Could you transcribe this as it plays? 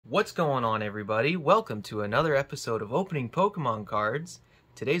What's going on, everybody? Welcome to another episode of Opening Pokemon Cards.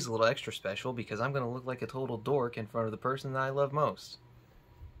 Today's a little extra special because I'm going to look like a total dork in front of the person that I love most.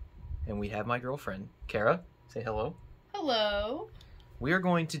 And we have my girlfriend, Kara. Say hello. Hello. We are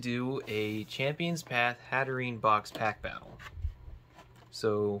going to do a Champions Path Hettrene box pack battle.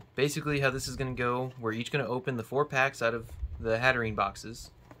 So basically how this is going to go, we're each going to open the 4 packs out of the Hettrene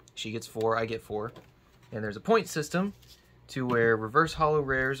boxes. She gets 4, I get 4. And there's a point system to where reverse holo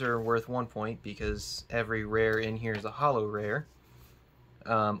rares are worth 1 point because every rare in here is a holo rare.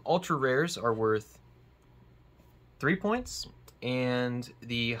 Ultra rares are worth 3 points, and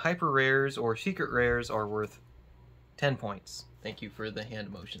the hyper rares or secret rares are worth 10 points. Thank you for the hand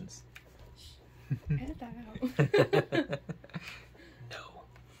motions. Edit that out. No.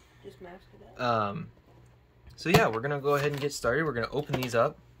 Just mask it up. So yeah, we're gonna go ahead and get started. We're gonna open these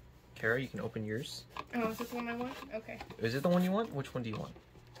up. Kara, you can open yours. Oh, is this the one I want? Okay. Is it the one you want? Which one do you want?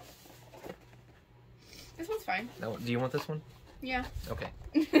 This one's fine. No, do you want this one? Yeah. Okay.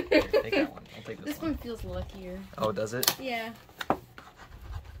 Here, take that one. I'll take this one feels luckier. Oh, does it? Yeah.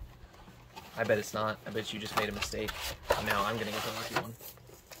 I bet it's not. I bet you just made a mistake. Now I'm gonna get the lucky one.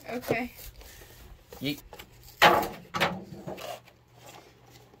 Okay. Yeet.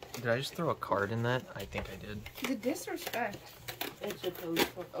 Did I just throw a card in that? I think I did. The disrespect. It's a code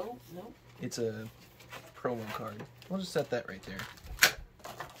for. Oh, no. It's a promo card. We'll just set that right there.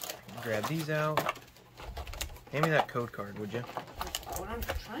 Grab these out. Hand me that code card, would you? What I'm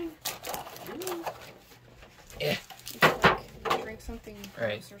trying to do. Eh. You should, like, drink something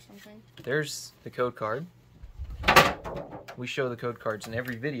Right. gross or something. There's the code card. We show the code cards in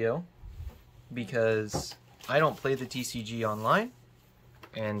every video because I don't play the TCG online,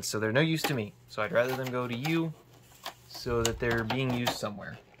 and so they're no use to me. So I'd rather them go to you so that they're being used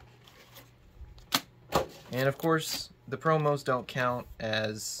somewhere. And of course, the promos don't count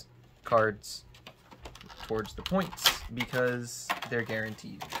as cards towards the points because they're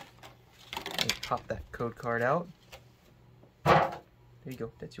guaranteed. Let me pop that code card out. There you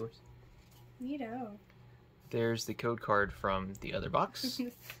go, that's yours. Neato. There's the code card from the other box.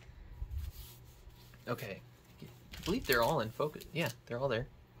 Okay. I believe they're all in focus. Yeah, they're all there.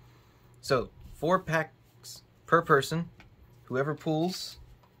 So, 4 packs per person. Whoever pulls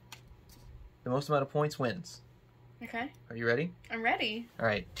the most amount of points wins. Okay. Are you ready? I'm ready.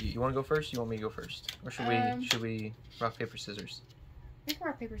 Alright, do you want to go first? You want me to go first? Or should we rock, paper, scissors? We can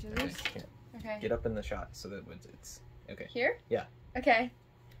rock, paper, scissors. Okay, here. Okay. Get up in the shot so that it's... Okay. Here? Yeah. Okay.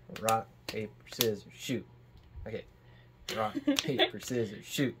 Rock, paper, scissors, shoot. Okay. Rock, paper, scissors,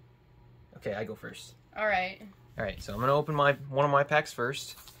 shoot. Okay, I go first. Alright. Alright, so I'm gonna open one of my packs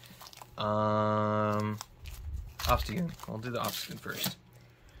first. Obstagoon. I'll do the Obstagoon first.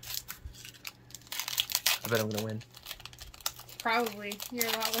 I bet I'm gonna win. Probably. You're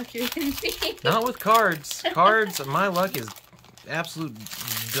a lot luckier than me. Not with cards. Cards, my luck is absolute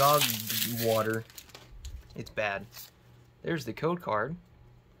dog water. It's bad. There's the code card.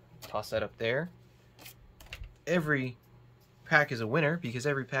 Toss that up there. Every pack is a winner because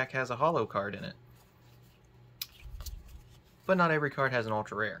every pack has a holo card in it. But not every card has an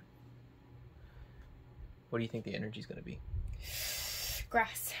ultra rare. What do you think the energy is going to be?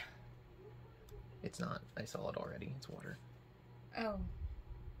 Grass. It's not. I saw it already. It's water. Oh.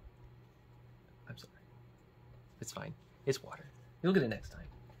 I'm sorry. It's fine. It's water. You'll get it next time.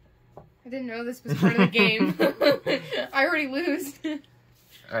 I didn't know this was part of the game. I already lose.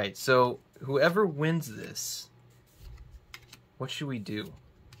 Alright, so whoever wins this, what should we do?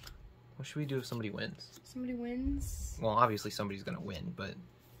 What should we do if somebody wins? Somebody wins. Well, obviously somebody's going to win, but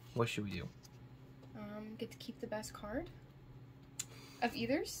what should we do? Get to keep the best card of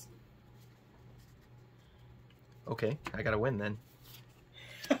either's. Okay, I gotta win then.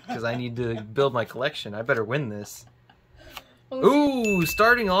 Because I need to build my collection. I better win this. Ooh,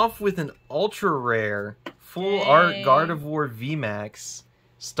 starting off with an ultra rare. Full art Gardevoir VMAX.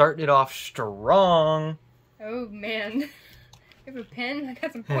 Starting it off strong. Oh man. You have a pen? I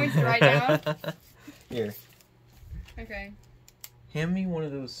got some points to write down. Here. Okay. Hand me one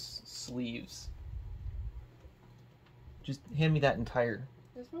of those sleeves. Just hand me that entire...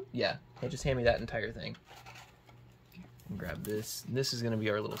 This one? Yeah, just hand me that entire thing. And grab this. This is going to be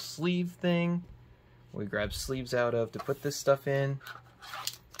our little sleeve thing. We grab sleeves out of to put this stuff in.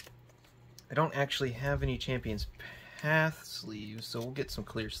 I don't actually have any Champions Path sleeves, so we'll get some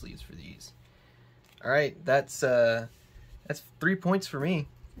clear sleeves for these. Alright, that's 3 points for me.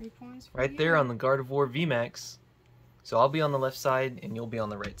 3 points for Right you. there on the Gardevoir VMAX. So I'll be on the left side and you'll be on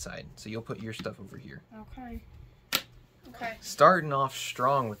the right side. So you'll put your stuff over here. Okay. Okay. Starting off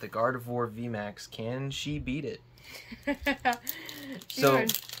strong with the Gardevoir VMAX. Can she beat it? So,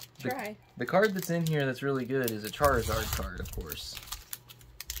 Good. Try. The card that's in here that's really good is a Charizard card, of course.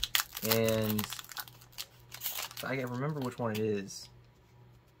 And I can't remember which one it is.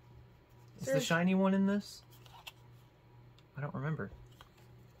 Is the shiny one in this? I don't remember.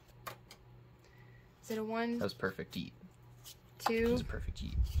 Is it a 1? That was perfect eat. 2. That was a perfect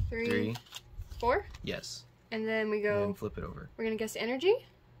eat. 3. 4? Yes. And then we go... And then flip it over. We're gonna guess energy?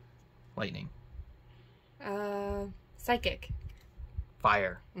 Lightning. Psychic.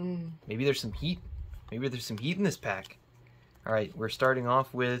 Fire. Maybe there's some heat. Maybe there's some heat in this pack. Alright, we're starting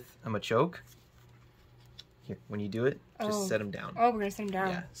off with a Machoke. Here, when you do it, just set him down. Oh, we're gonna set him down.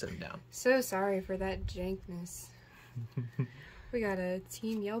 Yeah, set him down. So sorry for that jankness. We got a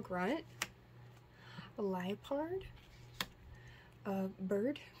Team Yell Grunt. A Liepard. A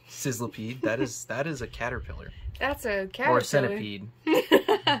bird. Sizzlipede. That is a caterpillar. That's a caterpillar. Or a centipede.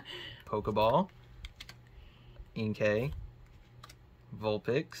 Pokeball. Inkay.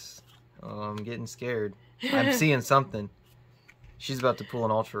 Vulpix. Oh, I'm getting scared. I'm seeing something. She's about to pull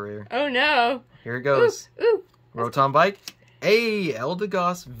an ultra rare. Oh no. Here it goes. Ooh. Rotom Bike. Hey,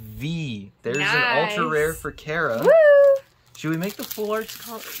 Eldegoss V. There's an ultra rare for Kara. Woo! Should we make the full arts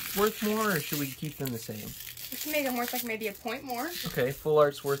worth more, or should we keep them the same? We can make them worth like maybe a point more. Okay, full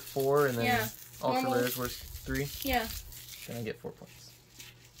art's worth 4, and then ultra normal. rare's worth 3. Yeah. Then I get 4 points.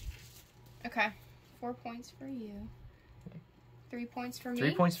 Okay. 4 points for you. 3 points for me.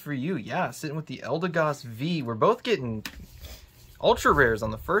 3 points for you. Yeah, sitting with the Eldegoss V. We're both getting ultra rares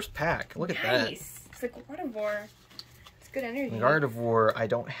on the first pack. Look at that. Nice. It's like Gardevoir. It's good energy. Gardevoir I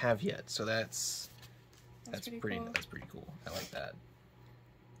don't have yet, so that's pretty cool. That's pretty cool. I like that.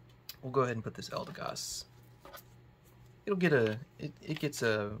 We'll go ahead and put this Eldegoss. It'll get it gets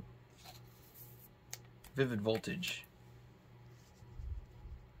a Vivid Voltage.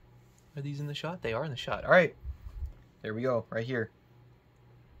 Are these in the shot? They are in the shot. All right. There we go. Right here.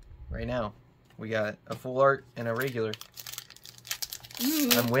 Right now. We got a full art and a regular.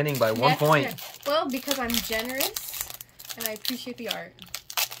 I'm winning by 1 point. Well, because I'm generous and I appreciate the art.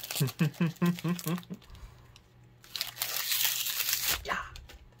 Yeah.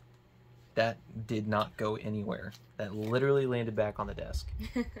 That did not go anywhere. That literally landed back on the desk.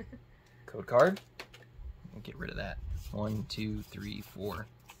 Code card. I'll get rid of that. 1, 2, 3, 4.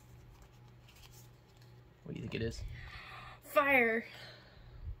 What do you think it is? Fire.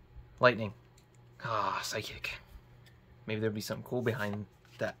 Lightning. Ah, psychic. Maybe there'll be something cool behind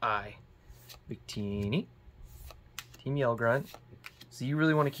that eye. Victini. Team Yell Grunt. So you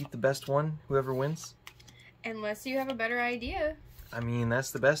really want to keep the best one, whoever wins? Unless you have a better idea. I mean,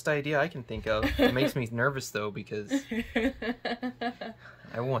 that's the best idea I can think of. It makes me nervous though, because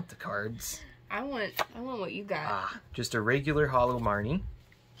I want the cards. I want what you got. Ah, just a regular holo Marnie.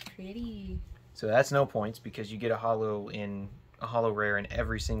 Pretty. So that's no points because you get a holo rare in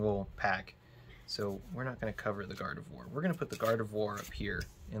every single pack. So we're not going to cover the Gardevoir. We're going to put the Gardevoir up here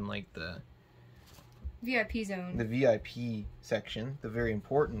in like the VIP zone. The VIP section, the very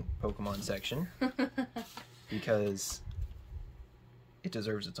important Pokemon section, because it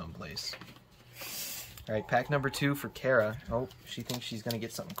deserves its own place. All right, pack number 2 for Kara. Oh, she thinks she's going to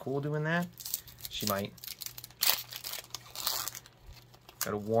get something cool doing that. She might.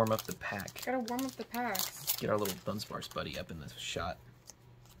 Got to warm up the pack. Gotta warm up the packs. Get our little Dunsparce buddy up in the shot.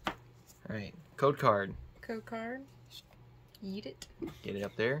 All right, code card. Code card. Yeet it. Get it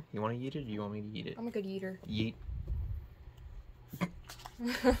up there. You want to yeet it, or do you want me to yeet it? I'm a good eater. Yeet.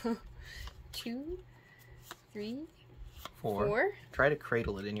 2, 3, 4. 4. Try to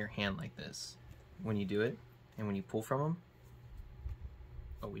cradle it in your hand like this when you do it, and when you pull from them.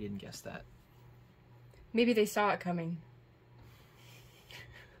 Oh, we didn't guess that. Maybe they saw it coming.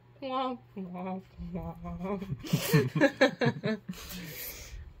 Womp, womp, womp.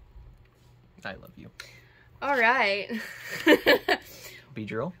 I love you. All right.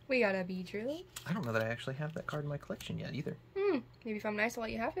 Beedrill. We got a Beedrill. I don't know that I actually have that card in my collection yet either. Maybe if I'm nice, I'll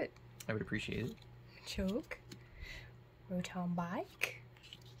let you have it. I would appreciate it. Choke. Rotom Bike.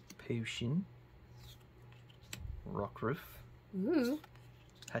 Potion. Rockruff. Ooh.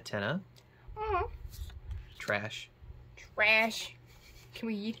 Hettrene. Oh. Trash. Trash. Can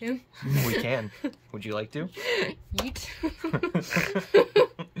we eat him? We can. Would you like to? Eat.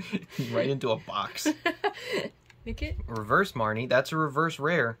 Right into a box. Nick it. Reverse Marnie. That's a reverse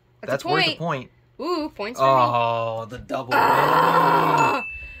rare. That's worth a point. Ooh, points for me. Oh, the double whammy.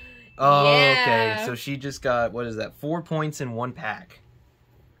 Oh, yeah. okay. So she just got, what is that, 4 points in 1 pack.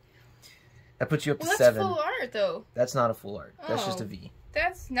 That puts you up to 7. That's full art, though. That's not a full art. That's just a Oh. V.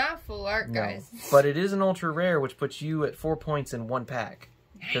 That's not full art, guys. No. But it is an ultra rare, which puts you at 4 points in 1 pack.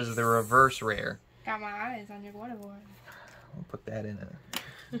 Because of the reverse rare. Got my eyes on your Gardevoir. We'll put that in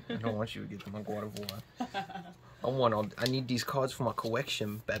I don't want you to get them on God of War. I need these cards for my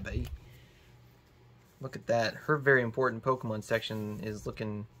collection, baby. Look at that. Her very important Pokemon section is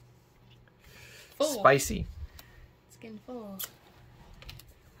looking full. Spicy. It's getting full.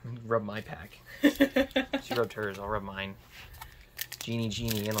 Rub my pack. She rubbed hers, I'll rub mine.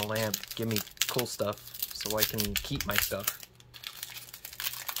 Genie in a lamp. Give me cool stuff so I can keep my stuff.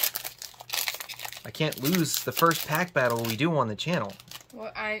 I can't lose the first pack battle we do on the channel.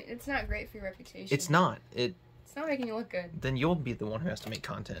 Well, it's not great for your reputation. It's not. It's not making you look good. Then you'll be the one who has to make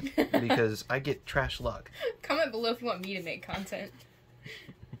content because I get trash luck. Comment below if you want me to make content.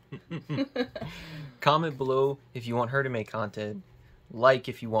 Comment below if you want her to make content. Like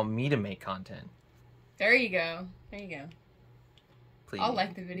if you want me to make content. There you go. There you go. Please. I'll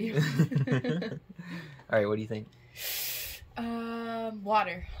like the video. Alright, what do you think?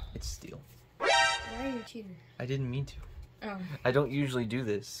 Water. It's steel. Why are you a cheater? I didn't mean to. Oh. I don't usually do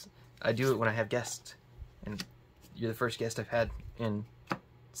this. I do it when I have guests. And you're the first guest I've had in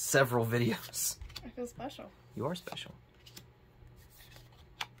several videos. I feel special. You are special.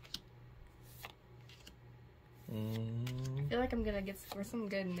 I feel like I'm gonna get something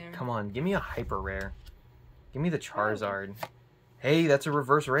good in there. Come on, give me a hyper rare. Give me the Charizard. Hey, that's a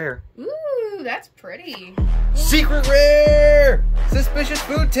reverse rare. Ooh, that's pretty. Secret rare! Suspicious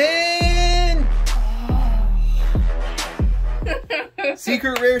food tin!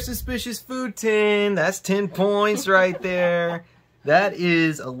 Secret rare suspicious food tin. That's 10 points right there. That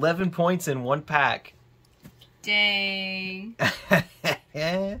is 11 points in one pack. Dang.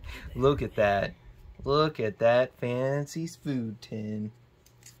 Look at that. Look at that fancy food tin.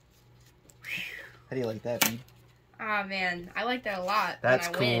 How do you like that, Bede? Ah, man. I like that a lot. That's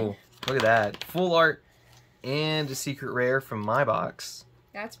when I cool. win. Look at that. Full art and a secret rare from my box.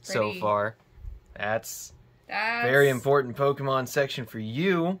 That's pretty. So far. That's very important Pokemon section for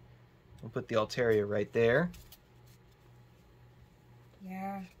you. We'll put the Altaria right there.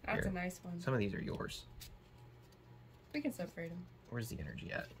 Yeah, that's Here. a nice one. Some of these are yours. We can separate them. Where's the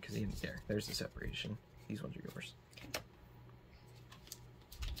energy at? Because there. There's the separation. These ones are yours.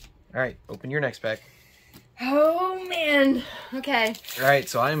 Alright, open your next pack. Oh, man. Okay. Alright,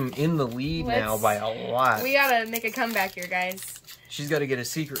 so I'm in the lead now by a lot. We gotta make a comeback here, guys. She's got to get a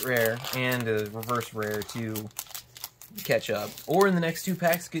secret rare and a reverse rare to catch up. Or in the next two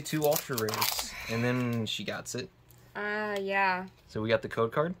packs, get 2 ultra rares. And then she got it. Yeah. So we got the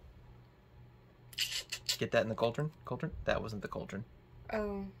code card. Get that in the cauldron. Cauldron? That wasn't the cauldron.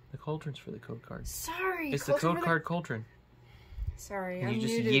 Oh. The cauldron's for the code card. Sorry. It's the code card cauldron. Sorry, And I'm you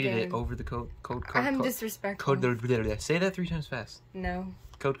just new to yeeted the it game. over the code card. I'm disrespectful. Say that 3 times fast. No.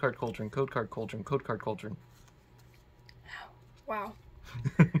 Code card cauldron. Code card cauldron. Code card cauldron. Wow.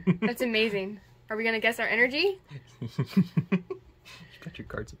 That's amazing. Are we gonna guess our energy? You got your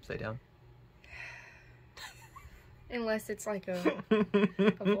cards upside down. Unless it's like a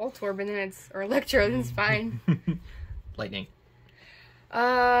Voltorb and then it's, or Electro, then it's fine. Lightning.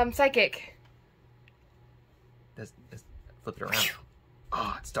 Psychic. Let's flip it around.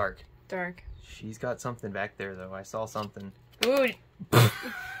 Oh, it's dark. Dark. She's got something back there, though. I saw something. Ooh.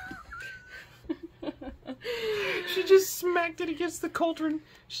 She just smacked it against the cauldron.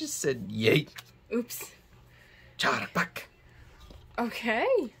 She said, yeet. Oops. Charapak.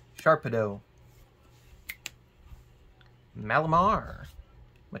 Okay. Sharpedo. Malamar.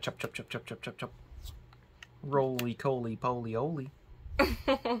 Chop, chop, chop, chop, chop, chop, chop. Roly, coly, poly, oly.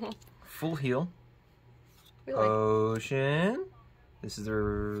 Full heal. We like Ocean. This is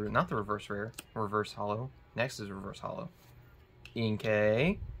the, not the reverse rare. Reverse hollow. Next is reverse hollow.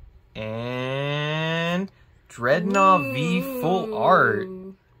 Inkay. And Dreadnought V full art.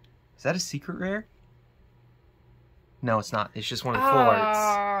 Is that a secret rare? No, it's not. It's just one of the full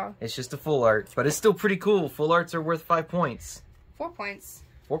arts. It's just a full art, but it's still pretty cool. Full arts are worth 5 points. 4 points.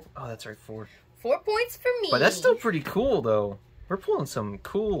 4. Oh, that's right, 4. 4 points for me. But that's still pretty cool, though. We're pulling some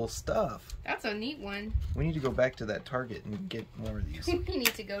cool stuff. That's a neat one. We need to go back to that Target and get more of these. We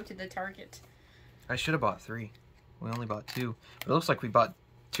need to go to the Target. I should have bought 3. We only bought 2. But it looks like we bought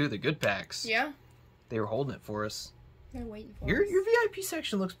 2 of the good packs. Yeah. They were holding it for us. They're waiting for Your us. VIP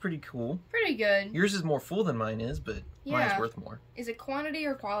section looks pretty cool. Pretty good. Yours is more full than mine is, but mine's worth more. Is it quantity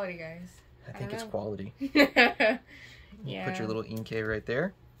or quality, guys? I think it's quality. Yeah. Put your little Inkay right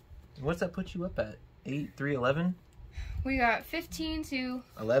there. What's that put you up at? 8, 3, 11? We got 15 to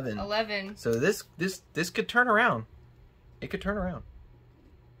 11. 11. So this could turn around. It could turn around.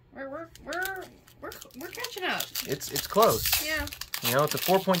 We're catching up. It's close. Yeah. You know, it's a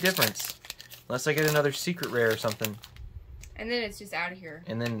 4-point difference. Unless I get another secret rare or something. And then it's just out of here.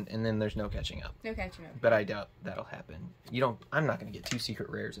 And then there's no catching up. No catching up. But I doubt that'll happen. I'm not gonna get 2 secret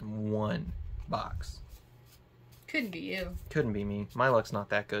rares in one box. Couldn't be you. Couldn't be me. My luck's not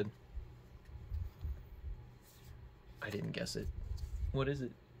that good. I didn't guess it. What is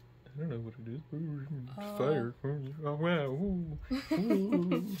it? I don't know what it is. It's fire. Oh wow. Ooh.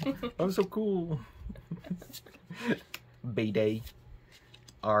 Ooh. I'm so cool. Bayday.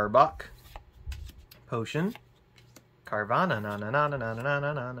 Arbok. Potion. Carvana. Na na na na na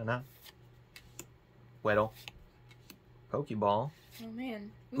na na na na. Weddle. Pokeball. Oh man.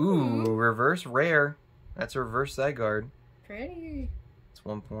 Ooh, reverse rare. That's a reverse Zygarde. Pretty. It's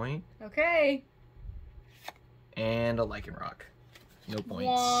 1 point. Okay. And a Lycanroc. No points.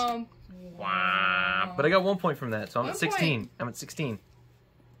 Womp. Wow. But I got 1 point from that, so I'm at 16. Point. I'm at 16.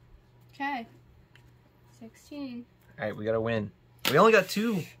 Okay. 16. Alright, we gotta win. We only got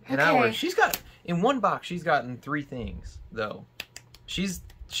 2 an hour. She's got, in one box, she's gotten 3 things, though. She's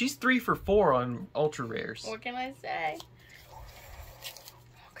 3 for 4 on ultra rares. What can I say?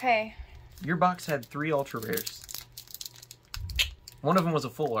 Okay. Your box had 3 ultra rares. One of them was a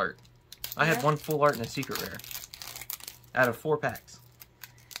full art. I had 1 full art and a secret rare. Out of 4 packs.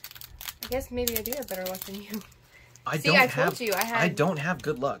 I guess maybe I do have better luck than you. I don't have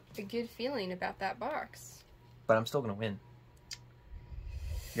good luck. A good feeling about that box. But I'm still gonna win.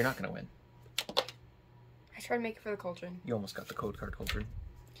 You're not gonna win. I tried to make it for the cauldron. You almost got the code card cauldron.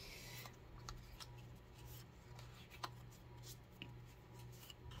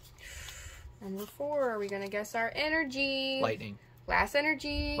 Number 4, are we gonna guess our energy? Lightning. Last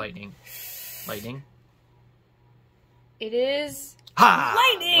energy. Lightning. Lightning. It is ha!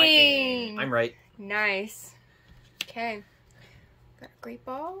 lightning! I'm right. Nice. Okay. Got a great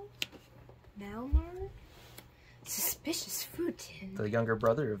ball. Malmar. Suspicious food tin. The younger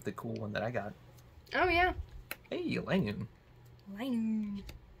brother of the cool one that I got. Oh yeah. Hey, Lightning. Lightning.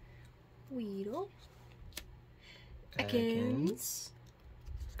 Weedle. Ekans.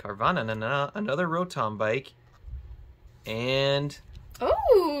 Carvana, another Rotom bike. And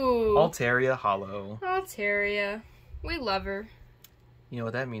Oh! Altaria Hollow. Altaria. We love her. You know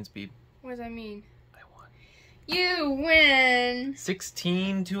what that means, Beeb? What does that mean? I won. You win!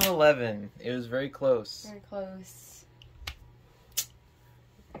 16 to 11. It was very close. Very close.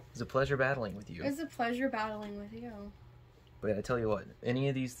 It was a pleasure battling with you. It was a pleasure battling with you. But I tell you what, any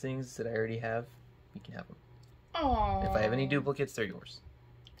of these things that I already have, you can have them. Aww. If I have any duplicates, they're yours.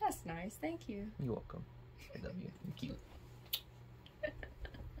 That's nice. Thank you. You're welcome. I love you. You're cute.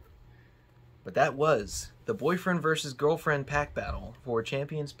 But that was the boyfriend versus girlfriend pack battle for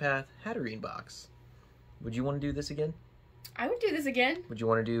Champions Path Hettrene box. Would you want to do this again? I would do this again. Would you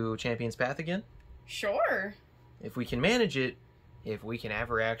want to do Champions Path again? Sure. If we can manage it, if we can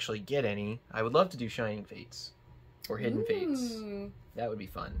ever actually get any, I would love to do Shining Fates. Or Hidden Fates. That would be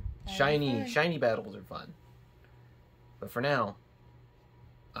fun. Shiny battles are fun. But for now,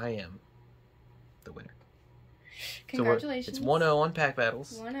 I am the winner. Congratulations. So it's 1-0 on pack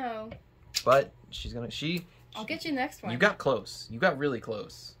battles. 1-0. But I'll get you next one. You got close. You got really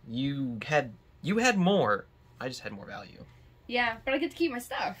close. You had more. I just had more value. Yeah, but I get to keep my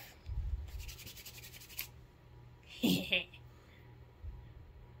stuff.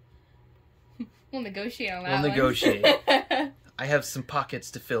 We'll negotiate on that one. We'll negotiate. I have some pockets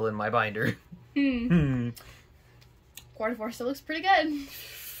to fill in my binder. Quarter 4 still looks pretty good.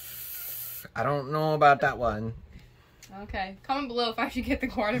 I don't know about that one. Okay. Comment below if I should get the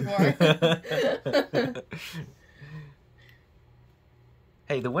quarter 4.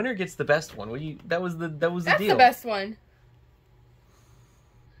 Hey, the winner gets the best one. That was the deal. That's the best one.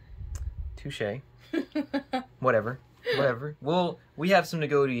 Touche. Whatever. We have some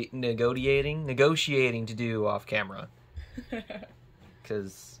negotiating to do off camera.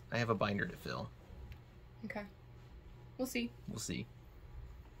 Because I have a binder to fill. Okay. We'll see. We'll see.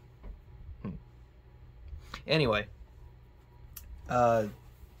 Anyway.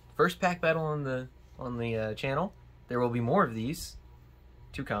 First pack battle on the channel. There will be more of these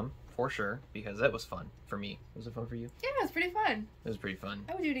to come, for sure, because that was fun for me. Was it fun for you? Yeah, it was pretty fun. It was pretty fun.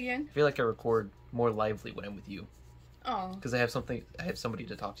 I would do it again. I feel like I record more lively when I'm with you. Oh. Because I have somebody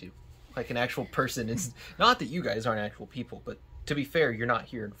to talk to. Like an actual person. It's not that you guys aren't actual people, but to be fair, you're not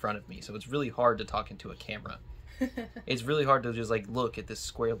here in front of me, so it's really hard to talk into a camera. It's really hard to just like look at this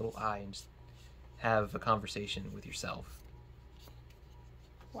square little eye and just have a conversation with yourself.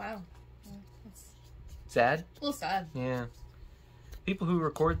 Wow. That's Sad? a little sad. Yeah. People who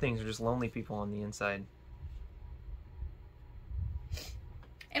record things are just lonely people on the inside.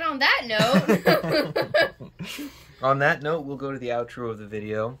 And on that note... On that note, we'll go to the outro of the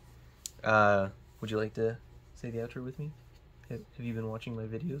video. Would you like to say the outro with me? Have you been watching my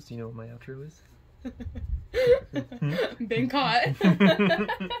videos? Do you know what my outro is? Been caught.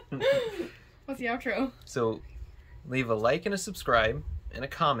 What's the outro? So, leave a like and a subscribe and a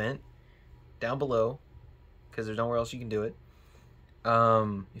comment down below, because there's nowhere else you can do it.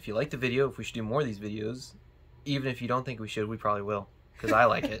 If you like the video, if we should do more of these videos, even if you don't think we should, we probably will, because I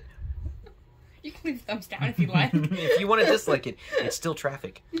like it. You can leave a thumbs down if you like. If you want to dislike it, it's still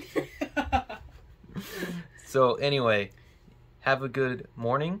traffic. So anyway, have a good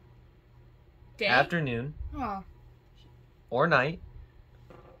morning, Day? afternoon, Aw. or night,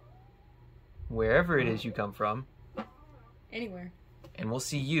 wherever it is you come from. Anywhere. And we'll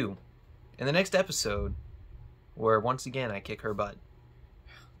see you in the next episode, where once again I kick her butt.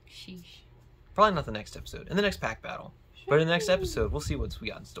 Sheesh. Probably not the next episode, in the next pack battle. But in the next episode, we'll see what we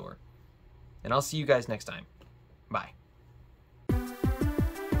got in store. And I'll see you guys next time. Bye.